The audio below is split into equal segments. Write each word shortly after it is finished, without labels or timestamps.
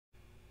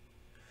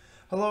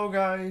Hello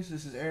guys,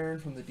 this is Aaron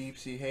from the Deep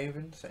Sea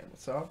Haven saying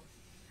what's up.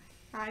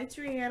 Hi, it's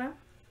Rihanna.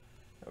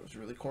 That was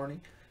really corny.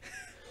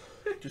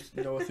 Just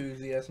no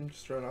enthusiasm,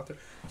 just throwing out there.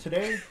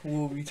 Today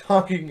we'll be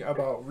talking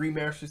about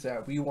remasters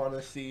that we want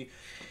to see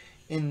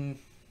in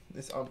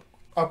this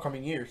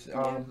upcoming years.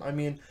 I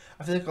mean,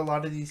 I feel like a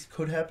lot of these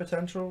could have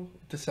potential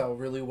to sell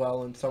really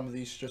well, and some of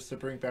these just to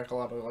bring back a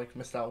lot of like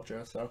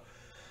nostalgia. So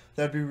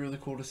that'd be really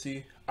cool to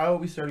see. I will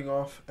be starting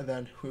off, and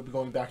then we'll be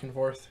going back and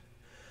forth.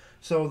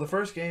 So the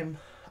first game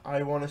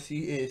I want to see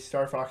is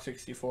Star Fox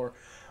 64.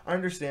 I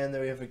understand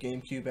that we have a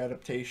GameCube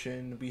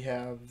adaptation. We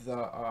have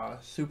the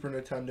Super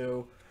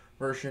Nintendo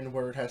version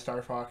where it has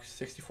Star Fox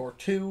 64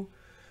 2.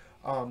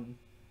 I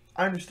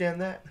understand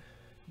that,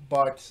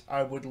 but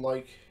I would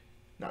like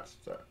not.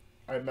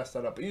 I messed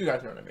that up, but you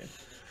guys know what I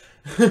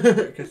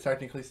mean. Because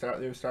technically, there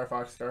was Star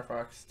Fox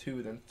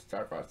 2, then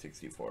Star Fox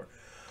 64.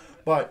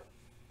 But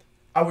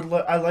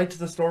I liked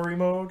the story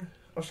mode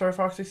of Star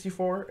Fox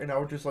 64, and I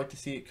would just like to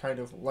see it kind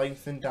of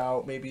lengthened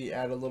out, maybe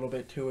add a little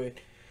bit to it,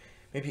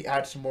 maybe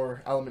add some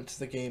more elements to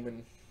the game,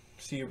 and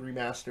see a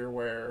remaster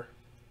where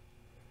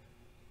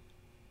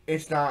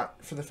it's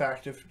not for the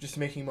fact of just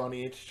making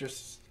money. It's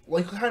just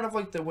like kind of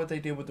like what they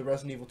did with the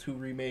Resident Evil 2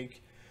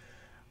 remake.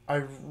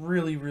 I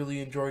really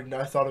enjoyed it, and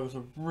I thought it was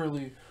a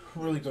really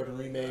good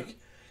remake,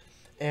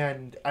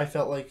 and I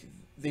felt like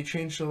they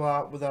changed a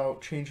lot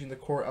without changing the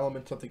core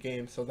elements of the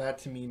game, so that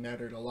to me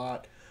mattered a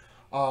lot.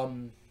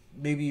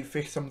 Maybe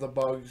fix some of the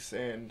bugs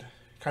and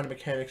kind of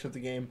mechanics of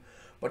the game,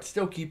 but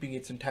still keeping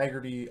its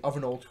integrity of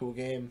an old school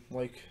game,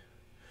 like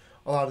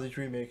a lot of these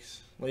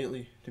remakes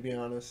lately, to be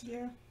honest.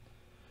 Yeah.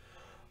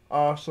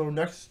 So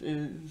next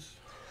is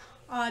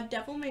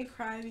Devil May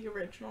Cry, the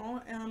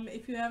original.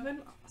 If you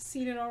haven't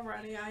seen it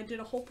already, I did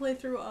a whole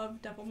playthrough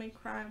of Devil May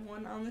Cry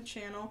 1 on the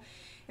channel.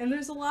 And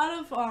there's a lot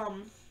of,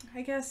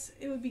 I guess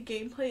it would be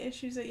gameplay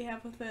issues that you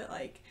have with it.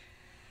 Like,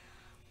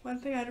 one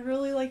thing I'd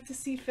really like to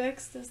see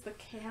fixed is the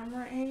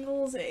camera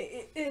angles.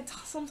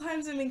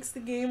 Sometimes it makes the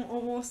game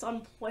almost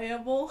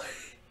unplayable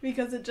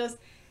because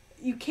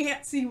you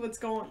can't see what's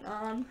going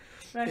on.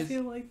 And I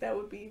feel like that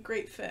would be a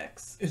great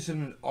fix. Is it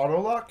an auto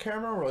lock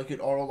camera, or like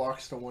it auto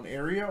locks to one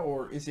area,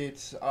 or is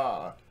it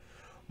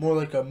more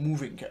like a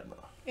moving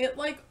camera? It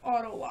like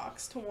auto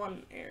locks to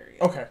one area.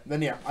 Okay,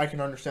 then yeah, I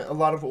can understand. A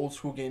lot of old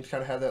school games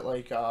kind of had that,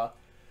 like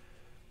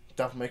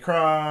Devil May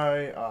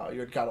Cry. You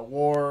had God of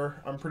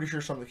War. I'm pretty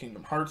sure some of the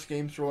Kingdom Hearts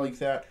games were like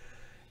that,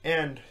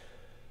 and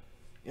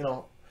you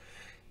know,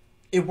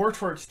 it worked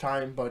for its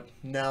time. But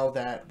now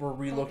that we're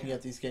re-looking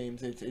at these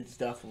games, it's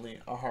definitely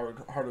a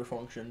harder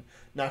function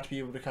not to be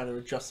able to kind of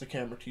adjust the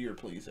camera to your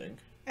pleasing.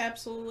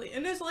 Absolutely,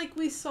 and it's like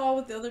we saw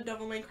with the other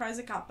Devil May Cries,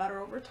 it got better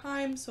over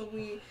time. So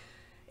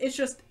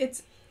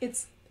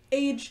it's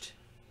aged.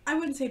 I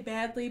wouldn't say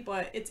badly,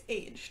 but it's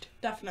aged,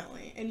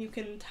 definitely. And you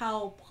can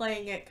tell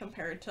playing it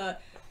compared to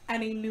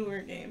any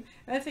newer game.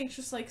 And I think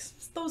just like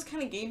those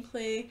kind of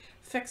gameplay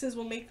fixes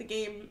will make the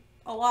game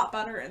a lot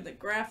better, and the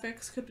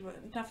graphics could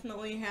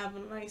definitely have a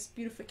nice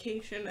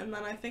beautification. And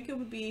then I think it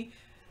would be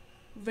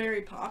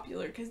very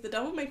popular, because the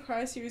Devil May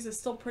Cry series is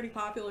still pretty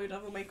popular.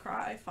 Devil May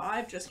Cry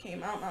 5 just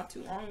came out not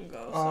too long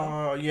ago.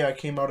 So. Yeah, it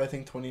came out I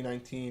think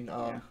 2019.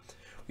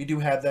 We do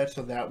have that,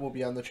 so that will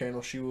be on the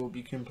channel. She will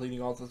be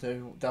completing all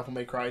the Devil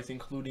May Cries,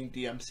 including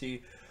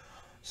DMC.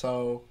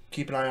 So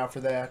keep an eye out for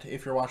that.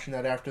 If you're watching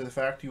that after the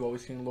fact, you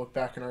always can look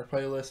back in our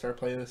playlist. Our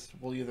playlist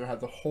will either have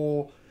the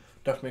whole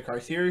Devil May Cry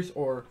series,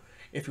 or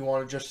if you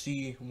want to just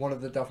see one of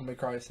the Devil May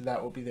Cries,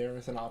 that will be there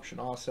as an option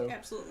also.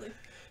 Absolutely.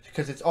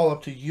 Because it's all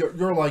up to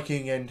your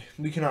liking, and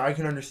I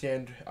can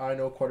understand. I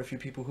know quite a few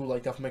people who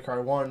like Devil May Cry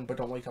 1 but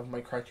don't like Devil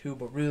May Cry 2,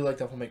 but really like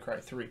Devil May Cry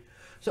 3.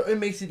 So it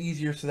makes it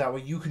easier, so that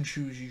way you can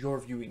choose your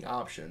viewing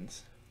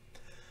options.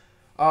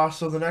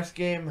 So the next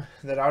game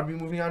that I would be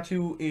moving on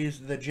to is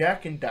the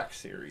Jak and Dax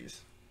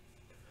series.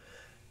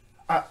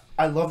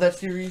 I love that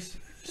series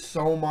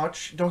so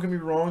much. Don't get me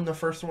wrong, the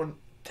first one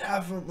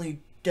definitely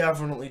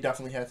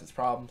has its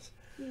problems.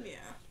 Yeah.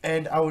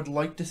 And I would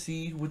like to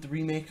see with the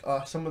remake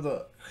some of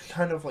the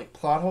kind of like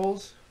plot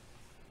holes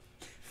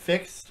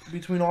fixed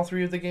between all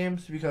three of the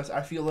games, because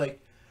I feel like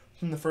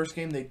from the first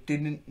game they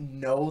didn't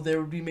know they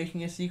would be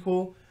making a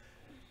sequel,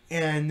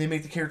 and they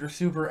make the character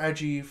super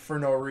edgy for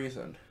no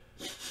reason.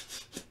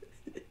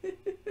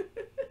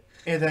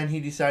 And then he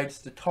decides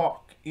to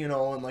talk, and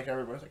like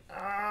everybody's like,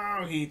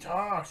 oh, he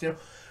talks,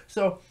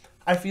 So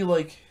I feel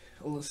like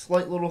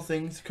slight little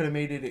things could have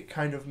made it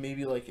kind of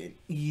maybe like an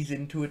ease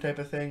into it type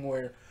of thing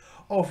where,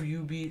 oh, if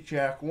you beat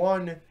Jak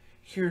 1,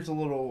 here's a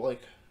little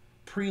like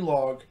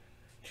prelogue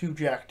to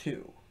Jak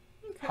 2.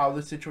 Okay. How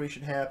the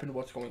situation happened,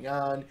 what's going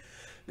on.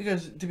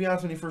 Because to be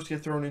honest, when you first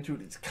get thrown into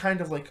it, it's kind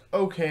of like,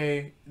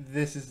 okay,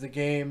 this is the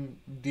game,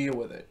 deal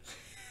with it.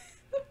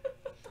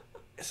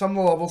 Some of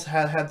the levels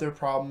had their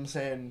problems,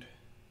 and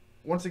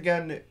once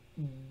again,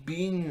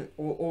 being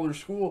older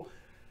school,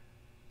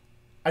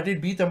 I did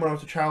beat them when I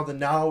was a child, and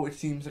now it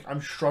seems like I'm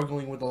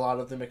struggling with a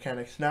lot of the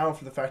mechanics now,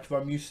 for the fact that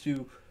I'm used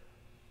to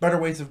better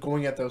ways of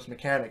going at those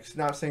mechanics.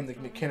 Not saying the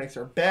mechanics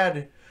are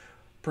bad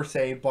per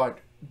se, but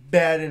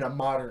bad in a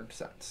modern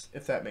sense,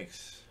 if that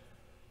makes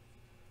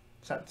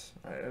sense.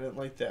 I didn't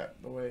like that,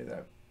 the way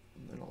that,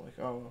 like,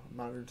 oh,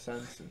 modern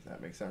sense, if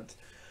that makes sense.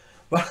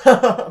 But,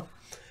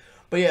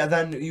 but yeah,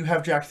 then you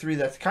have Jak 3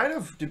 that's kind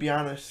of, to be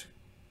honest,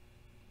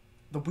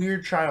 the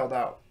weird child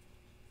out.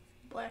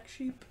 Black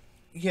sheep.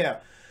 Yeah,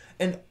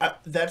 and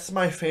that's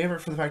my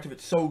favorite for the fact of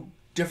it's so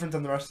different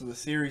than the rest of the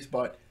series,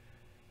 but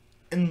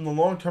in the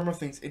long term of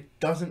things, it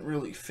doesn't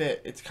really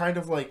fit. It's kind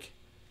of like,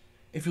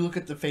 if you look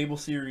at the Fable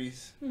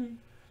series,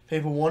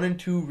 Fable 1 and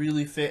 2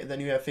 really fit, and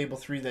then you have Fable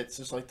 3 that's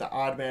just like the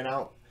odd man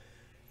out.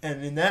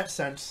 And in that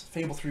sense,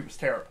 Fable 3 was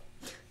terrible.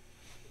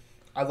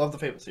 I love the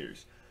Fable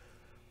series.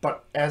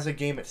 But as a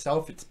game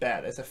itself, it's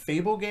bad. As a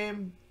Fable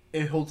game,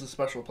 it holds a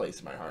special place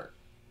in my heart.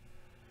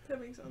 That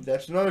makes sense.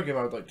 That's another game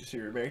I would like to see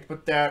remade,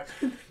 but that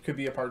could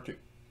be a part 2.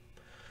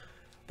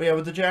 But yeah,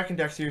 with the Jak and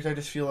Dax series, I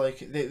just feel like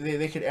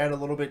they could add a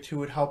little bit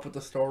to it, help with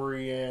the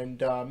story,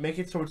 and make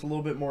it so it's a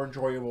little bit more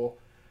enjoyable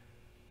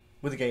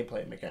with the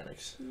gameplay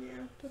mechanics. Yeah,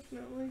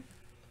 definitely.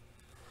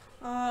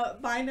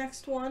 My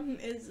next one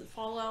is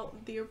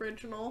Fallout, the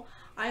original.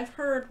 I've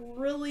heard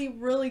really,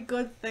 really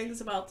good things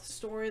about the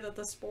story, that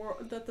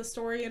the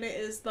story in it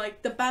is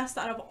like the best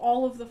out of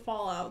all of the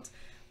Fallouts.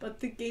 But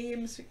the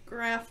game's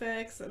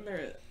graphics and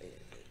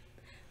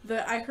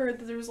I heard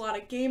that there was a lot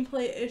of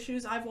gameplay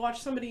issues. I've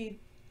watched somebody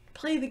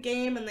play the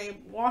game and they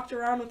walked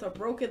around with a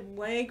broken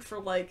leg for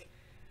like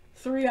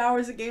 3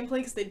 hours of gameplay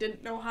because they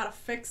didn't know how to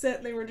fix it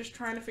and they were just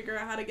trying to figure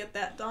out how to get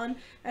that done.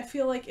 I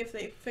feel like if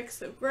they fix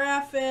the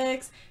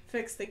graphics,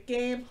 fix the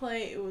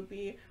gameplay, it would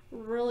be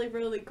really,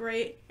 really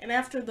great. And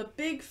after the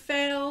big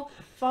fail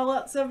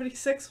Fallout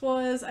 76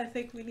 was, I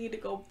think we need to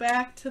go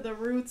back to the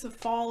roots of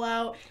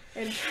Fallout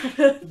and try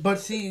to... But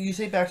see, you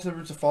say back to the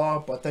roots of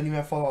Fallout, but then you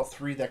have Fallout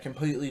 3 that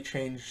completely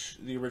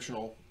changed the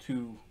original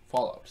 2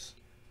 Fallouts.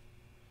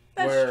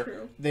 That's where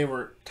true. They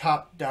were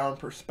top-down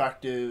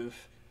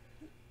perspective,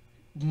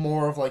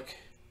 more of like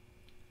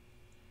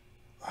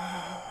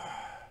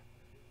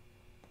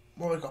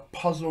more like a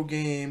puzzle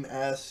game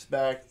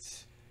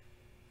aspect,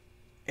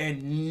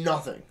 and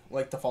nothing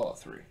like the Fallout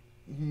 3.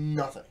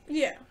 Nothing.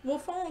 Yeah, well,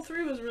 Fallout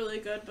 3 was really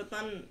good, but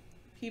then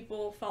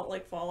people felt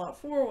like Fallout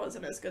 4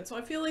 wasn't as good. So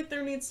I feel like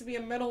there needs to be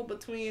a middle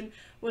between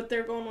what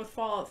they're going with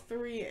Fallout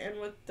 3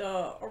 and with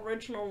the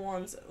original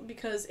ones,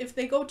 because if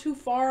they go too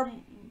far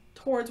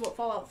towards what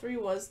Fallout 3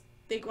 was,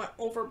 they went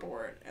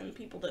overboard and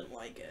people didn't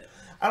like it.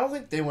 I don't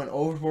think they went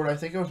overboard. I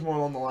think it was more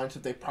along the lines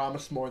that they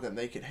promised more than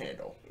they could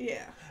handle.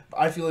 Yeah. But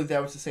I feel like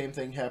that was the same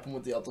thing happened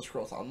with the Elder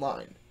Scrolls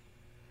Online.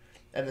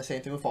 And the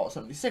same thing with Fallout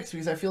 76,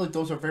 because I feel like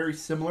those are very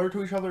similar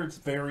to each other. It's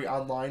very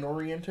online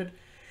oriented.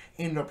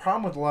 And the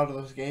problem with a lot of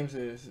those games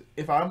is,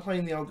 if I'm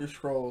playing the Elder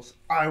Scrolls,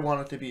 I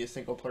want it to be a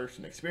single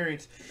person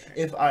experience.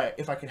 If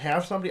I can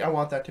have somebody, I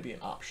want that to be an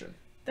option.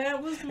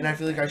 That was. And I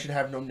feel like I should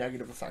have no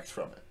negative effects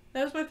from it.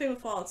 That was my thing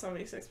with Fallout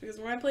 76, because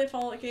when I play a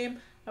Fallout game,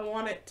 I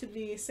want it to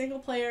be single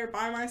player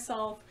by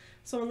myself.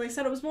 So when they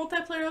said it was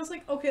multiplayer, I was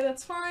like, okay,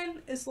 that's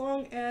fine, as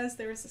long as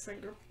there's a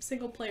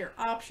single player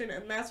option,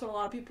 and that's what a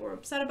lot of people were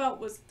upset about,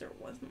 was there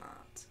was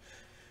not.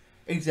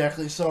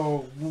 Exactly.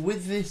 So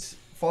with this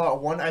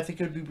Fallout 1, I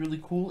think it would be really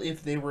cool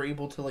if they were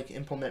able to like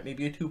implement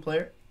maybe a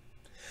 2-player.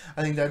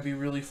 I think that'd be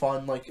really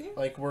fun,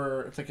 like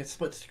where it's like a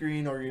split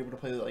screen, or you're able to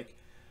play like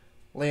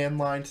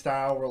landline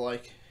style, where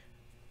like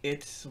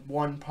it's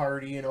one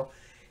party, you know.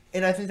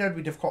 And I think that would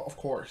be difficult, of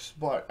course,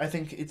 but I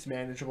think it's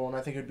manageable, and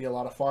I think it would be a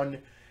lot of fun.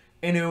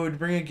 And it would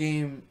bring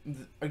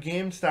a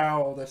game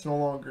style that's no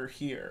longer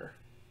here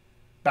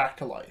back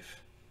to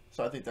life.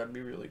 So I think that'd be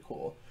really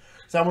cool.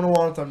 So I wouldn't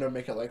want them to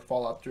make it like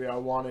Fallout 3. I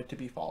want it to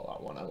be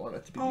Fallout 1. I want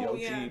it to be the OG,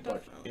 yeah,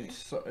 but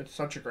it's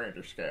such a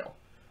grander scale.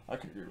 I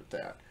can agree with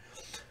that.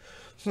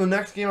 So the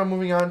next game I'm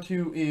moving on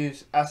to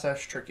is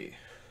SS Tricky.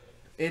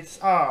 It's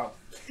a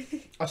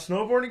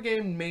snowboarding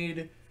game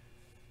made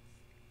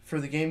for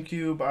the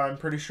GameCube. I'm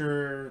pretty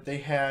sure they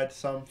had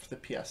some for the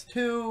PS2.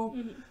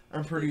 Mm-hmm.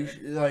 I'm pretty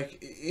like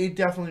it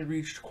definitely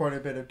reached quite a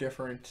bit of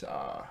different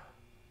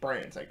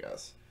brands, I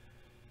guess.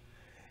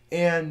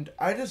 And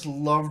I just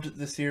loved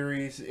the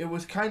series. It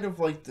was kind of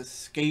like the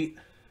skate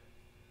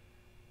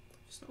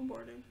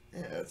snowboarding.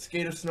 Yeah,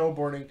 skate of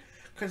snowboarding,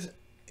 because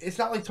it's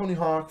not like Tony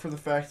Hawk for the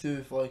fact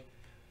of like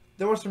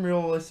there were some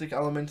realistic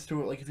elements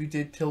to it. Like if you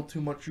did tilt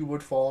too much, you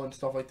would fall and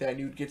stuff like that, and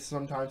you'd get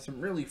sometimes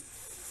some really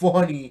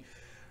funny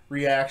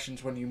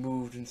reactions when you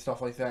moved and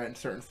stuff like that in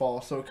certain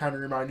falls. So it kind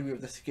of reminded me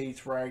of the skates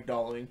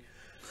ragdolling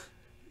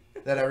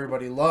that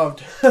everybody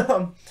loved.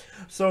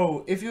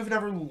 So if you've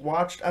never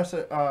watched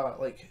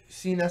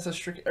seen SS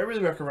Tricky, I really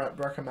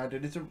recommend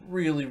it. It's a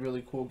really,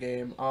 really cool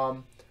game.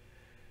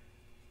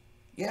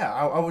 Yeah,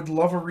 I would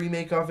love a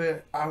remake of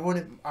it. I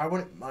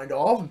wouldn't mind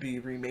all of them be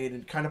remade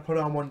and kind of put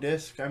on one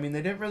disc. I mean,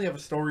 they didn't really have a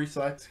story, so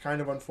that's kind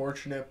of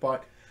unfortunate,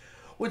 but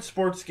with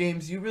sports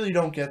games, you really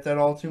don't get that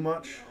all too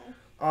much.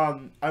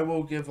 I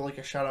will give like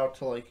a shout out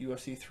to like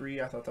UFC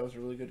 3. I thought that was a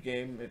really good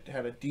game. It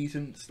had a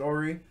decent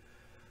story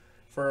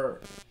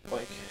for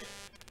like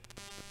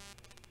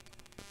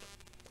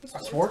a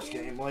sports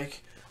game.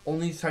 Like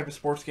only type of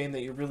sports game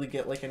that you really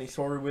get like any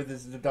story with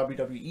is the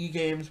WWE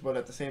games, but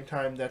at the same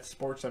time, that's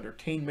sports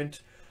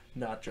entertainment,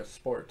 not just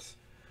sports.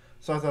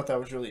 So I thought that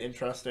was really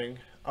interesting.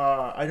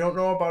 I don't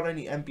know about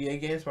any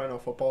NBA games, but I know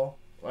football.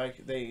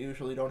 Like, they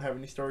usually don't have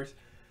any stories.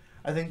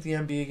 I think the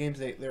NBA games,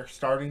 they're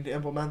starting to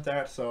implement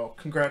that, so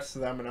congrats to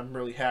them, and I'm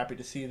really happy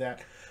to see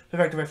that. The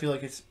fact that I feel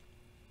like it's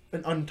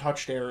an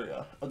untouched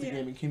area of the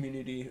gaming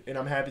community, and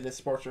I'm happy that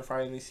sports are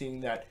finally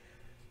seeing that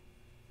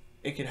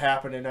it could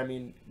happen, and I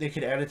mean, they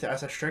could add it to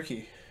SS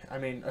Tricky. I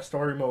mean, a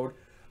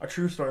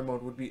true story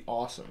mode would be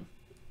awesome.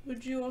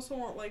 Would you also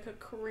want like a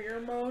career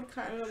mode,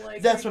 kind of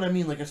like? That's what I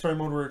mean, like a story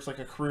mode where it's like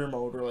a career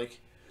mode, or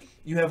like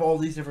you have all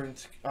these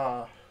different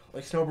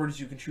like snowboards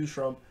you can choose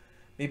from.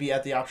 Maybe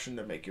add the option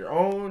to make your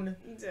own,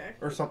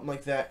 exactly, or something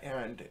like that,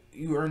 and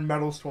you earn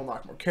medals to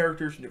unlock more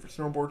characters and different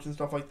snowboards and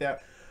stuff like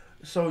that.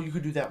 So you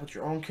could do that with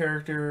your own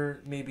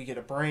character. Maybe get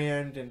a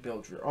brand and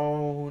build your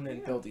own,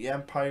 and build the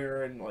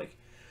empire, and like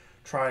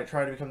try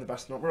to become the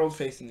best in the world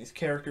facing these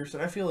characters.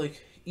 And I feel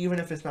like even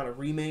if it's not a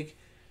remake,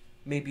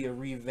 maybe a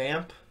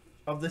revamp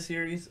of the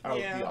series, I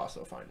would be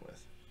also fine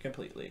with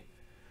completely.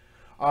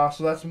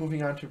 So that's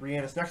moving on to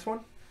Rihanna's next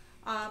one.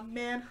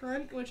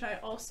 Manhunt, which I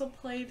also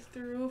played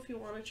through if you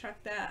want to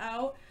check that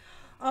out.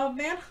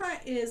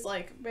 Manhunt is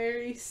like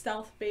very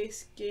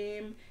stealth-based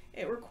game.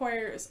 It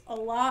requires a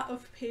lot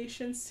of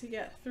patience to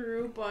get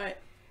through, but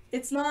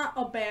it's not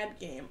a bad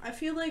game. I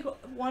feel like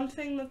one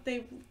thing that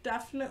they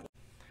definitely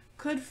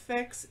could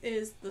fix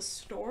is the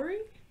story.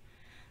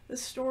 The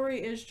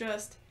story is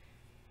just,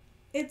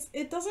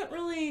 it doesn't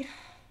really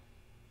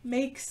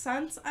make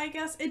sense, I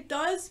guess. It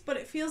does, but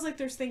it feels like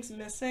there's things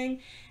missing,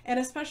 and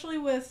especially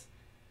with,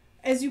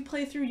 as you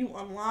play through, you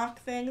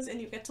unlock things, and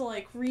you get to,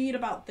 like, read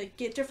about the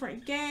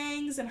different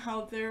gangs and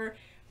how they're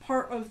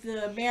part of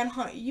the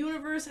Manhunt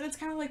universe, and it's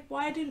kind of like,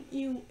 why didn't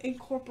you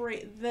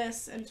incorporate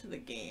this into the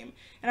game?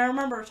 And I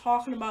remember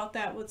talking about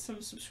that with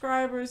some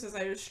subscribers as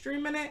I was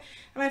streaming it,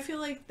 and I feel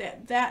like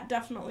that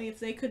definitely, if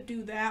they could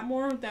do that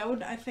more, that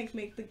would, I think,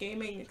 make the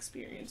gaming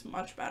experience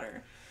much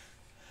better.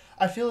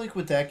 I feel like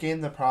with that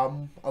game,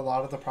 a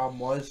lot of the problem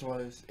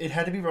was it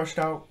had to be rushed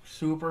out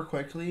super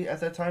quickly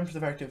at that time for the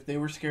fact that they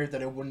were scared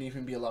that it wouldn't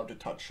even be allowed to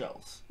touch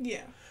shells.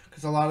 Yeah.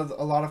 Because a lot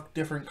of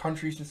different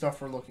countries and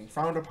stuff were looking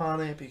frowned upon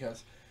it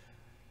because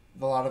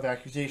a lot of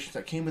accusations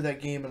that came with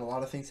that game and a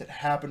lot of things that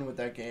happened with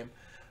that game.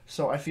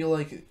 So I feel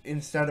like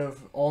instead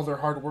of all their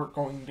hard work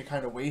going to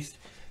kind of waste,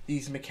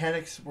 these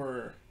mechanics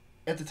were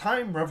at the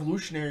time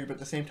revolutionary, but at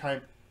the same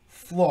time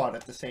flawed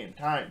at the same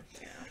time.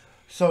 Yeah.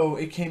 So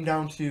it came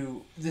down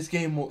to this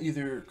game will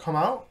either come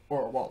out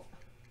or it won't.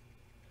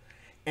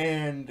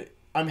 And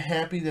I'm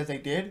happy that they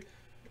did.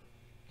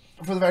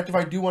 For the fact if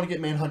I do want to get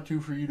Manhunt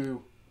 2 for you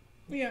to...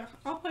 Yeah,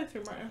 I'll play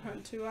through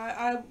Manhunt 2.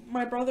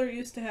 My brother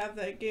used to have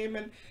that game,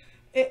 and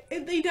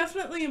they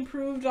definitely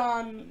improved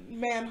on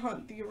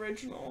Manhunt, the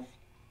original,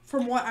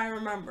 from what I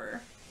remember.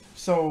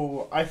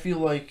 So I feel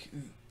like,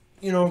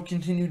 you know,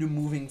 continue to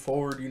moving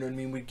forward, you know what I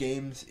mean, with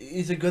games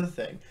is a good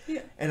thing.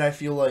 Yeah. And I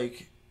feel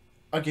like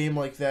a game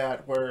like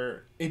that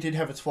where it did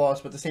have its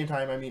flaws, but at the same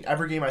time, I mean,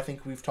 every game I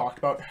think we've talked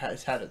about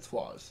has had its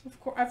flaws. Of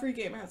course, every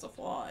game has a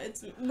flaw.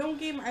 No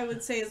game I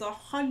would say is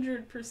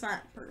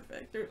 100%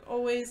 perfect. There's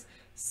always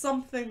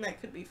something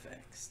that could be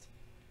fixed.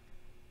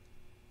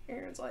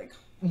 Aaron's like...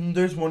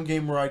 There's one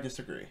game where I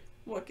disagree.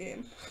 What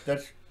game?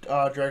 That's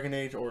Dragon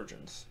Age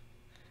Origins.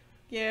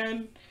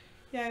 Yeah,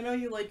 I know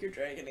you like your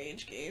Dragon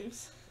Age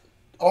games.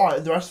 Oh,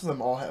 the rest of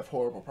them all have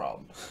horrible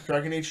problems.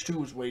 Dragon Age 2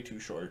 was way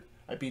too short.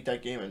 I beat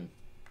that game in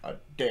a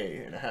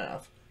day and a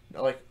half.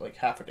 Like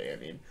half a day, I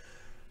mean.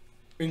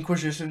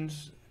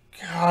 Inquisitions,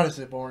 God, is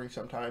it boring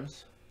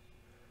sometimes.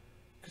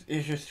 'Cause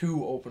it's just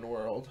too open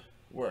world,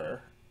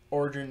 where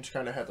Origins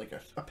kind of had like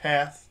a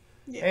path.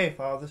 Yeah. Hey,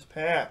 follow this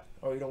path.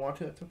 Oh, you don't want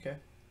to? It's okay.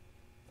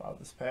 Follow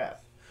this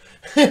path.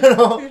 You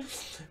know?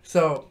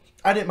 So,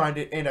 I didn't mind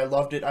it, and I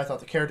loved it. I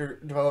thought the character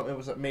development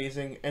was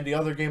amazing. And the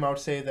other game I would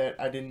say that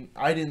I didn't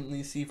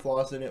really see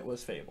flaws in it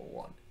was Fable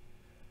 1.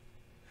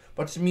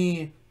 But to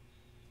me,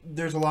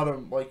 there's a lot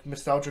of like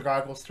nostalgia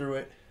goggles through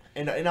it,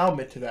 and I'll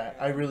admit to that.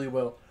 I really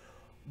will.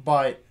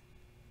 But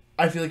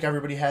I feel like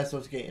everybody has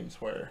those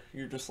games where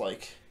you're just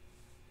like,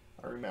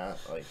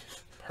 like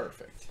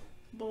perfect.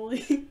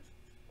 Bully.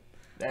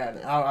 And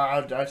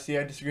I see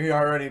I disagree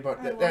already,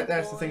 but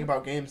that's the thing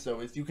about games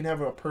though, is you can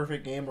have a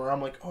perfect game where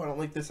I'm like, oh, I don't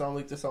like this, I don't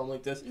like this, I don't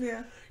like this.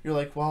 Yeah. You're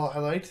like, well, I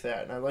liked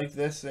that, and I like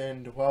this,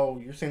 and well,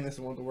 you're saying this is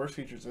one of the worst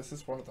features. This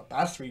is one of the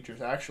best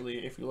features,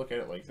 actually, if you look at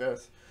it like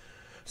this.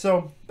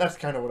 So, that's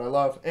kind of what I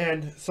love.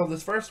 And so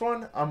this first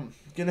one, I'm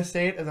going to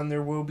say it, and then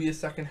there will be a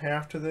second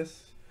half to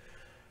this.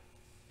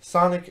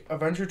 Sonic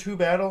Adventure 2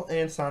 Battle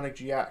and Sonic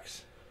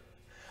GX.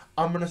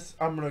 I'm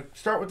gonna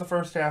start with the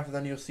first half, and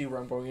then you'll see where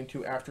I'm going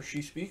into after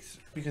she speaks,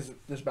 because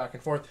there's back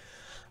and forth.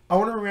 I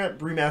want to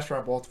remaster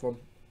on both of them.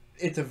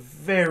 It's a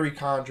very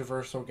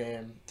controversial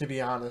game, to be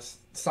honest.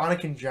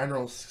 Sonic in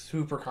general is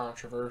super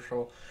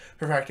controversial.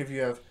 For fact, if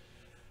you have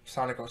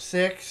Sonic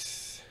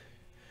 06,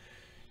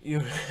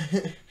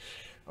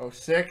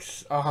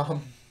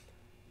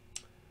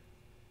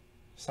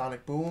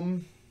 Sonic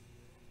Boom.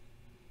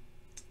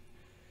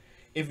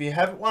 If you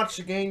haven't watched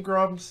the Game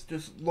Grumps,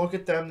 just look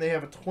at them. They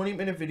have a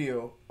 20-minute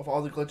video of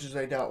all the glitches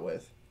I dealt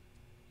with.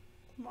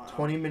 Wow.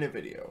 20-minute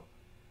video.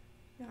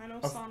 Yeah, I know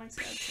Of Sonic's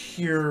had some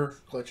pure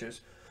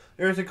glitches.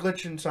 There's a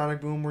glitch in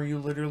Sonic Boom where you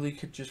literally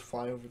could just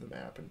fly over the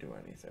map and do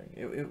anything.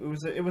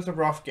 It was a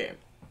rough game.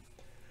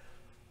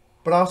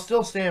 But I'll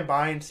still stand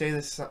by and say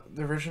this: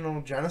 the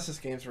original Genesis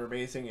games were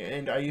amazing,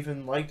 and I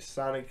even liked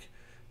Sonic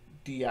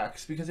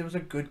DX because it was a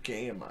good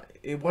game.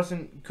 It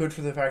wasn't good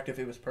for the fact that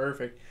it was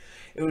perfect.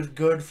 It was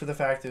good for the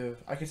fact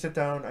of I could sit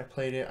down, I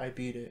played it, I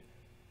beat it,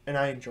 and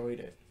I enjoyed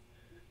it.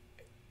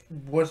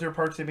 Was there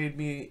parts that made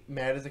me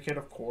mad as a kid?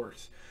 Of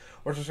course.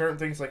 Was there certain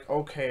things like,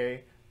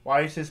 okay,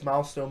 why is his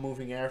mouth still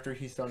moving after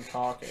he's done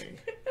talking?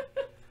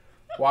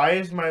 Why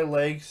is my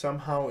leg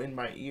somehow in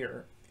my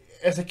ear?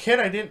 As a kid,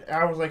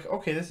 I was like,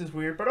 okay, this is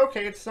weird, but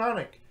okay, it's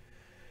Sonic.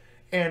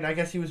 And I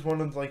guess he was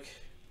one of, like,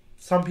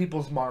 some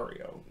people's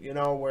Mario, you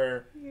know,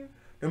 where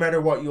no matter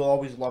what, you'll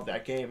always love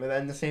that game. And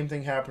then the same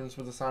thing happens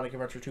with the Sonic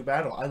Adventure 2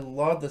 Battle. I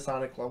love the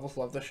Sonic levels,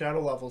 love the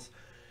Shadow levels.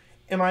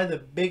 Am I the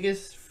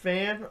biggest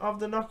fan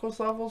of the Knuckles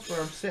levels where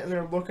I'm sitting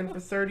there looking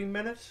for 30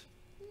 minutes?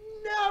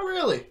 Not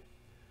really.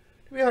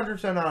 To be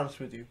 100% honest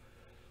with you.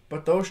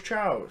 But those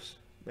chows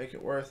make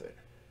it worth it.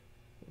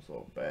 Those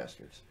little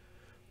bastards.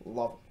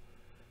 Love them.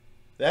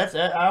 That's it.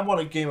 I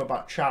want a game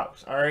about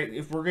chows, alright?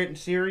 If we're getting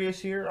serious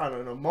here on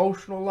an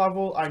emotional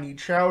level, I need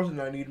chows and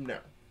I need them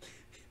now.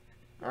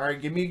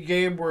 Alright, give me a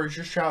game where it's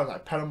just chows. I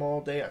pet them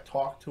all day, I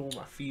talk to them,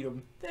 I feed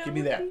them. Give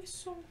me that. That would be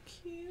so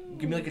cute.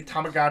 Give me like a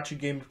Tamagotchi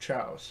game of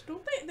chows.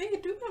 Don't they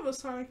do have a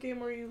Sonic game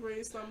where you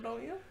raise them,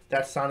 don't you?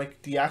 That's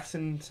Sonic DX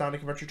and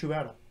Sonic Adventure 2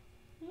 Battle.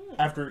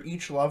 After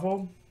each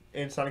level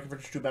in Sonic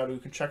Adventure 2 Battle, you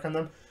can check on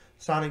them.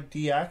 Sonic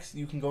DX,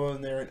 you can go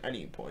in there at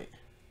any point.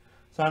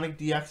 Sonic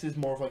DX is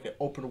more of like an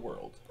open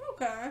world.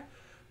 Okay.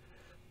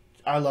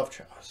 I love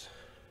chows.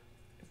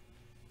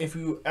 If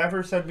you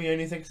ever send me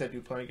anything, because I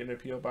do plan to get a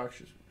P.O.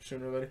 box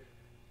sooner or later,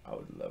 I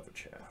would love a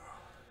chow.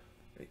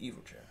 An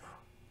evil chow.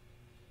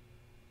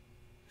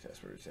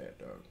 That's where it's at,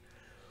 dog.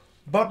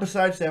 But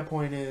besides that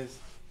point is,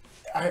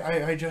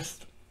 I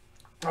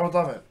would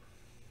love it.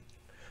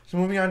 So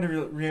moving on to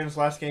Rihanna's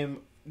last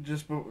game,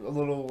 just a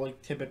little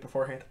like tidbit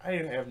beforehand. I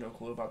have no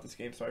clue about this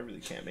game, so I really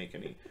can't make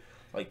any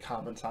like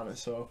comments on it.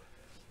 So,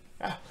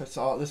 yeah, that's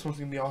all. This one's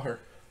gonna be all her.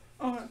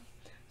 Okay.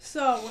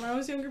 So, when I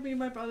was younger, me and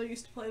my brother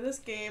used to play this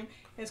game.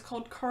 It's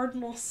called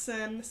Cardinal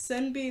Sin.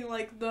 Sin being,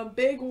 like, the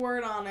big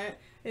word on it.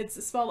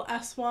 It's spelled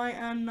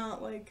S-Y-N,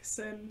 not, like,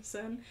 sin.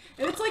 And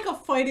it's, like, a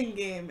fighting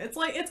game. It's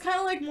kind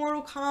of like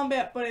Mortal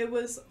Kombat, but it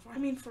was, I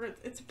mean,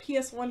 it's a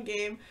PS1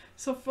 game.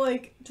 So, for,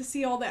 like, to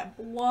see all that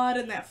blood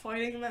and that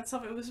fighting and that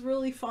stuff, it was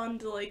really fun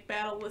to, like,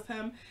 battle with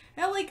him.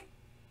 And, like,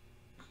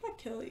 I'm gonna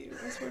kill you,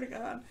 I swear to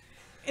God.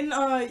 And,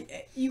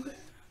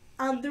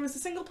 there was a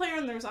single player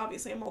and there was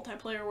obviously a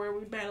multiplayer where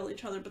we'd battle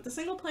each other. But the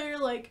single player,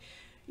 like,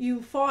 you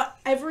fought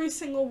every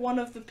single one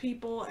of the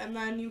people and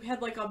then you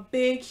had, like, a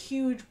big,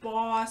 huge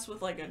boss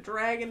with, like, a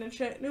dragon and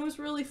shit. And it was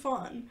really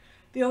fun.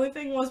 The only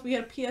thing was we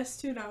had a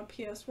PS2, not a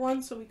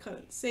PS1, so we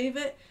couldn't save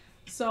it.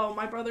 So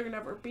my brother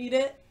never beat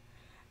it.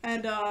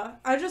 And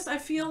I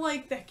feel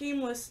like that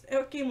game was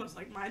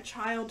like my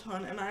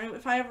childhood, and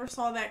if I ever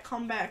saw that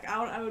come back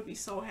out, I would be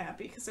so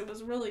happy because it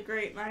was really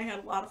great and I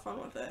had a lot of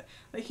fun with it.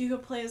 Like you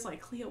could play as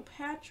like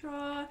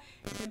Cleopatra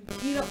and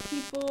beat up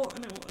people,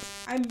 and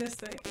I miss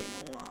that game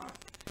a lot.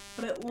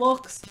 But it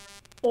looks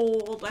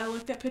old. I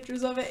looked at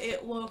pictures of it.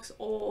 It looks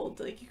old.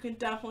 Like you can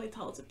definitely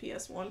tell it's a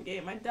PS1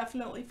 game. I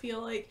definitely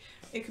feel like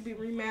it could be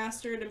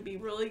remastered and be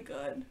really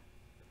good.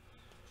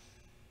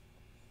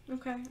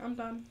 Okay, I'm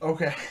done.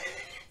 Okay.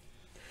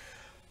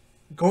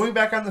 Going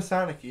back on the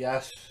Sonic,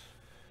 yes.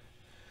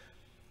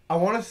 I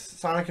want a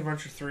Sonic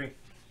Adventure 3.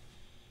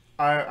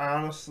 I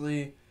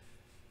honestly,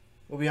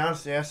 will be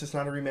honest, yes, it's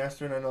not a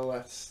remaster, and I know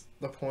that's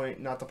the point,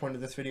 not the point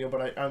of this video,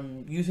 but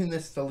I'm using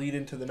this to lead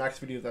into the next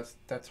video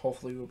that's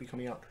hopefully will be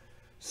coming out.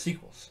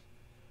 Sequels.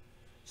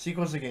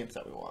 Sequels to games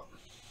that we want.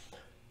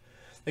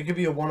 They could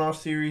be a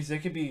one-off series, they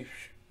could be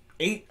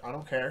 8, I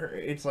don't care.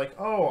 It's like,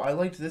 oh, I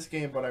liked this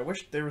game, but I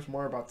wish there was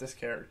more about this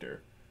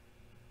character.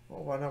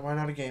 Well, why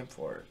not a game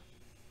for it?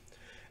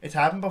 It's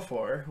happened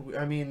before.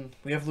 I mean,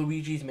 we have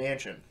Luigi's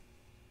Mansion.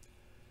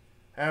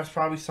 That's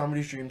probably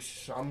somebody's dream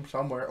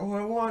somewhere. Oh,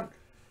 I want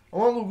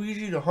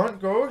Luigi to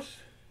hunt ghosts.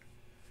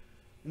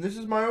 And this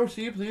is my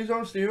OC. Please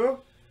don't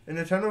steal. And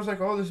Nintendo's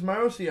like, oh, this is my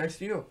OC. I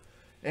steal.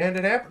 And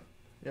it happened.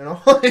 You know?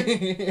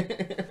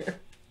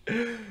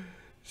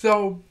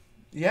 So,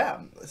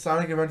 yeah.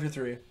 Sonic Adventure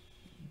 3.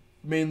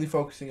 Mainly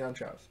focusing on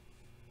chows.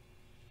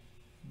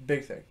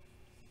 Big thing.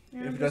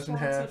 Yeah, if it doesn't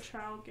have a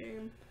child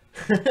game.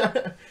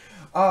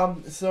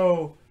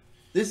 So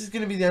this is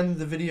going to be the end of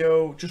the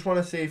video. Just want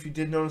to say, if you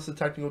did notice the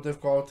technical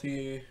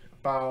difficulty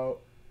about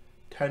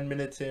 10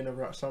 minutes in,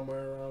 or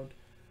somewhere around,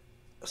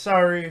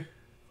 sorry.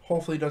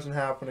 Hopefully it doesn't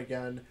happen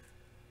again.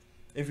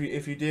 If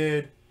you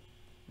did,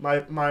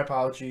 my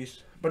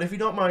apologies. But if you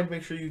don't mind,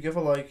 make sure you give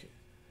a like.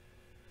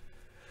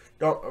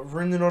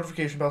 ring the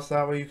notification bell so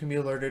that way you can be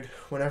alerted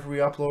whenever we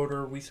upload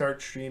or we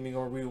start streaming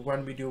or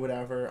when we do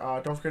whatever.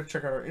 Don't forget to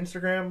check out our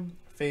Instagram,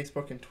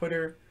 Facebook, and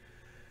Twitter.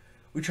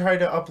 We try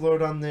to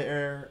upload on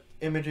there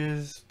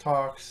images,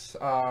 talks.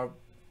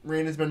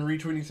 Rain has been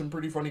retweeting some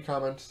pretty funny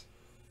comments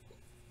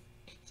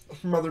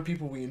from other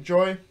people we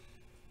enjoy.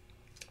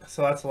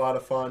 So that's a lot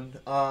of fun.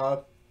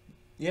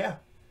 Yeah.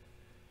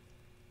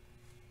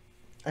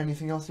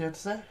 Anything else you have to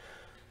say?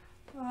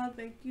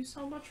 Thank you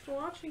so much for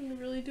watching. I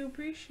really do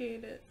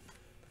appreciate it.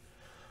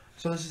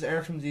 So this is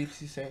Aaron from Deep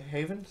Sea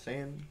Haven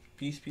saying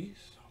peace,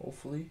 peace.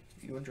 Hopefully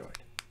you enjoyed.